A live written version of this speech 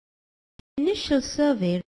initial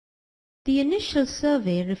survey. The initial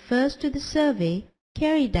survey refers to the survey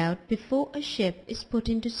carried out before a ship is put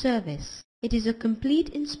into service. It is a complete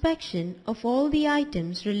inspection of all the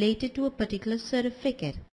items related to a particular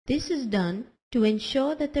certificate. This is done to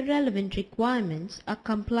ensure that the relevant requirements are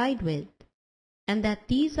complied with and that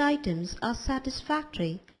these items are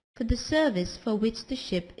satisfactory for the service for which the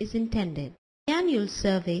ship is intended. The annual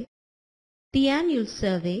survey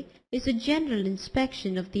is a general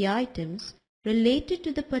inspection of the items related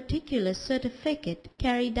to the particular certificate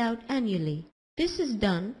carried out annually. This is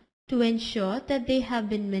done to ensure that they have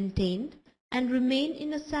been maintained and remain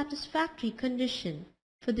in a satisfactory condition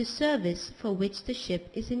for the service for which the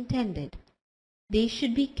ship is intended. They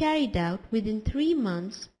should be carried out within 3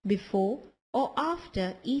 months before or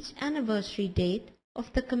after each anniversary date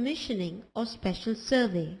of the commissioning or special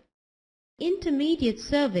survey. Intermediate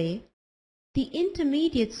survey. The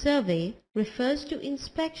intermediate survey refers to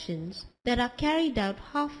inspections that are carried out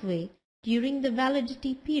halfway during the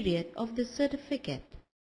validity period of the certificate.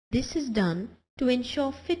 This is done to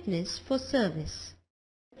ensure fitness for service.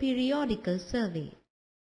 Periodical survey.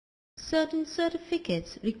 Certain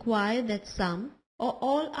certificates require that some or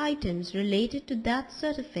all items related to that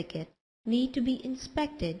certificate need to be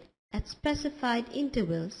inspected at specified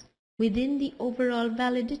intervals within the overall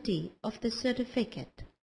validity of the certificate.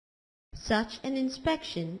 Such an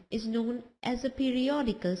inspection is known as a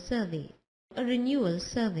periodical survey, a renewal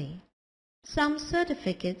survey. Some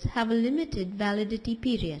certificates have a limited validity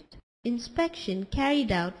period. Inspection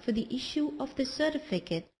carried out for the issue of the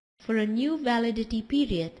certificate for a new validity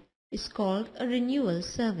period is called a renewal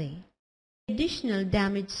survey. The additional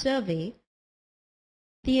damage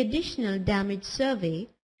survey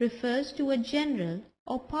refers to a general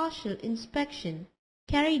or partial inspection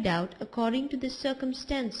carried out according to the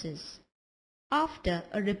circumstances after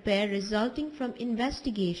a repair resulting from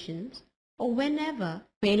investigations or whenever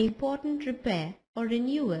an important repair or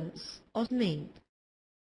renewals are made.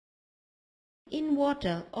 In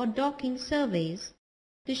water or docking surveys,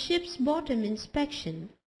 the ship's bottom inspection,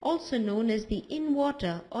 also known as the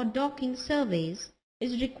in-water or docking surveys,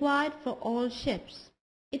 is required for all ships.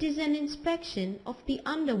 It is an inspection of the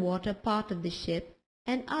underwater part of the ship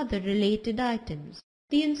and other related items.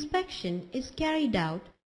 The inspection is carried out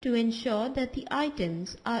to ensure that the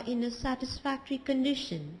items are in a satisfactory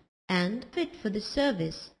condition and fit for the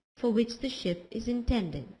service for which the ship is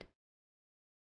intended.